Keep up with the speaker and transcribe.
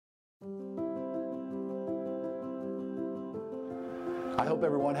I hope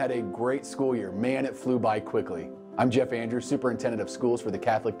everyone had a great school year. Man, it flew by quickly. I'm Geoff Andrews, Superintendent of Schools for the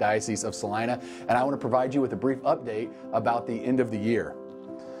Catholic Diocese of Salina, and I want to provide you with a brief update about the end of the year.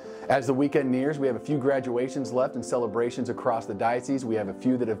 As the weekend nears, we have a few graduations left and celebrations across the diocese. We have a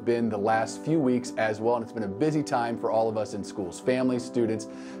few that have been the last few weeks as well, and it's been a busy time for all of us in schools, families, students,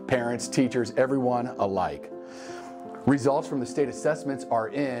 parents, teachers, everyone alike. Results from the state assessments are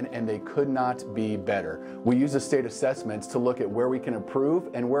in, and they could not be better. We use the state assessments to look at where we can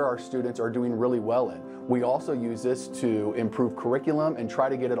improve and where our students are doing really well in. We also use this to improve curriculum and try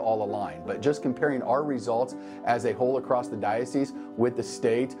to get it all aligned. But just comparing our results as a whole across the diocese with the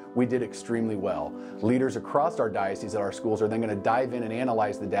state, we did extremely well. Leaders across our diocese at our schools are then going to dive in and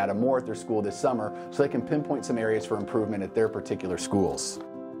analyze the data more at their school this summer so they can pinpoint some areas for improvement at their particular schools.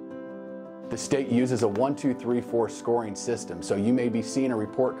 The state uses a 1, 2, 3, 4 scoring system, so you may be seeing a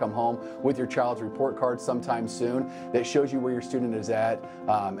report come home with your child's report card sometime soon that shows you where your student is at.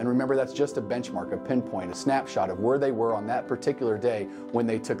 And remember, that's just a benchmark, a pinpoint, a snapshot of where they were on that particular day when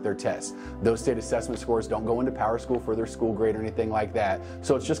they took their test. Those state assessment scores don't go into PowerSchool for their school grade or anything like that,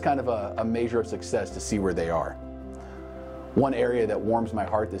 so it's just kind of a measure of success to see where they are. One area that warms my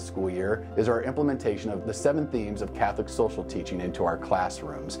heart this school year is our implementation of the 7 themes of Catholic social teaching into our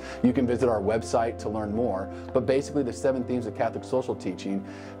classrooms. You can visit our website to learn more, but basically the 7 themes of Catholic social teaching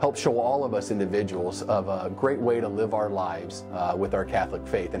help show all of us individuals of a great way to live our lives with our Catholic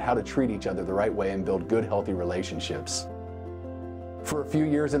faith and how to treat each other the right way and build good, healthy relationships. For a few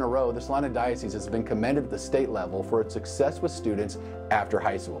years in a row, the Salina Diocese has been commended at the state level for its success with students after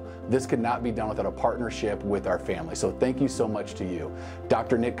high school. This could not be done without a partnership with our family, so thank you so much to you.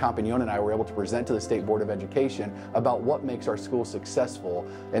 Dr. Nick Campagnone and I were able to present to the State Board of Education about what makes our school successful,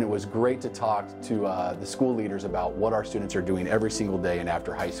 and it was great to talk to the school leaders about what our students are doing every single day and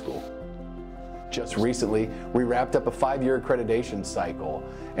after high school. Just recently, we wrapped up a 5-year accreditation cycle,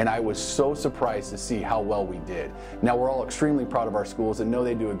 and I was so surprised to see how well we did. Now, we're all extremely proud of our schools and know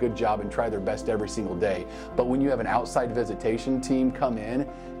they do a good job and try their best every single day, but when you have an outside visitation team come in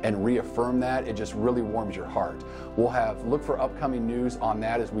and reaffirm that, it just really warms your heart. We'll look for upcoming news on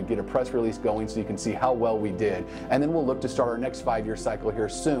that as we get a press release going so you can see how well we did, and then we'll look to start our next 5-year cycle here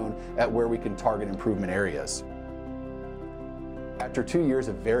soon at where we can target improvement areas. After 2 years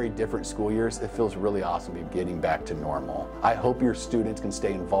of very different school years, it feels really awesome to be getting back to normal. I hope your students can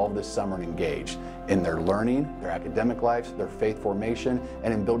stay involved this summer and engaged in their learning, their academic lives, their faith formation,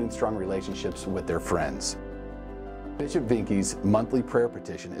 and in building strong relationships with their friends. Bishop Vinke's monthly prayer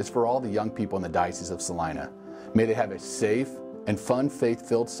petition is for all the young people in the Diocese of Salina. May they have a safe and fun,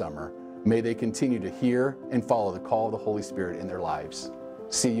 faith-filled summer. May they continue to hear and follow the call of the Holy Spirit in their lives.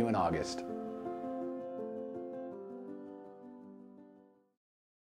 See you in August.